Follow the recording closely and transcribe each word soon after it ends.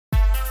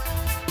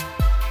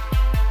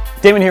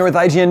Damon here with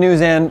IGN News,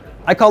 and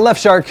I call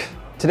Left Shark.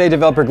 Today,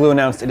 developer Glue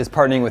announced it is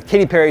partnering with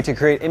Katy Perry to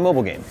create a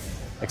mobile game.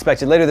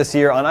 Expected later this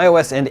year on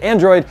iOS and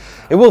Android,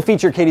 it will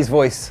feature Katy's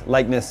voice,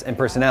 likeness, and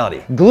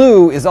personality.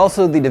 Glue is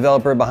also the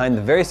developer behind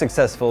the very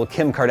successful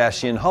Kim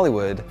Kardashian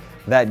Hollywood.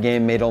 That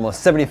game made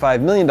almost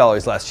 $75 million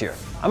last year.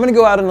 I'm gonna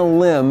go out on a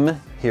limb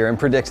here and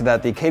predict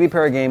that the Katy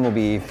Perry game will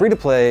be free to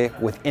play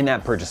with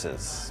in-app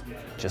purchases.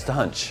 Just a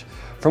hunch.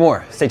 For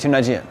more, stay tuned,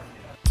 IGN.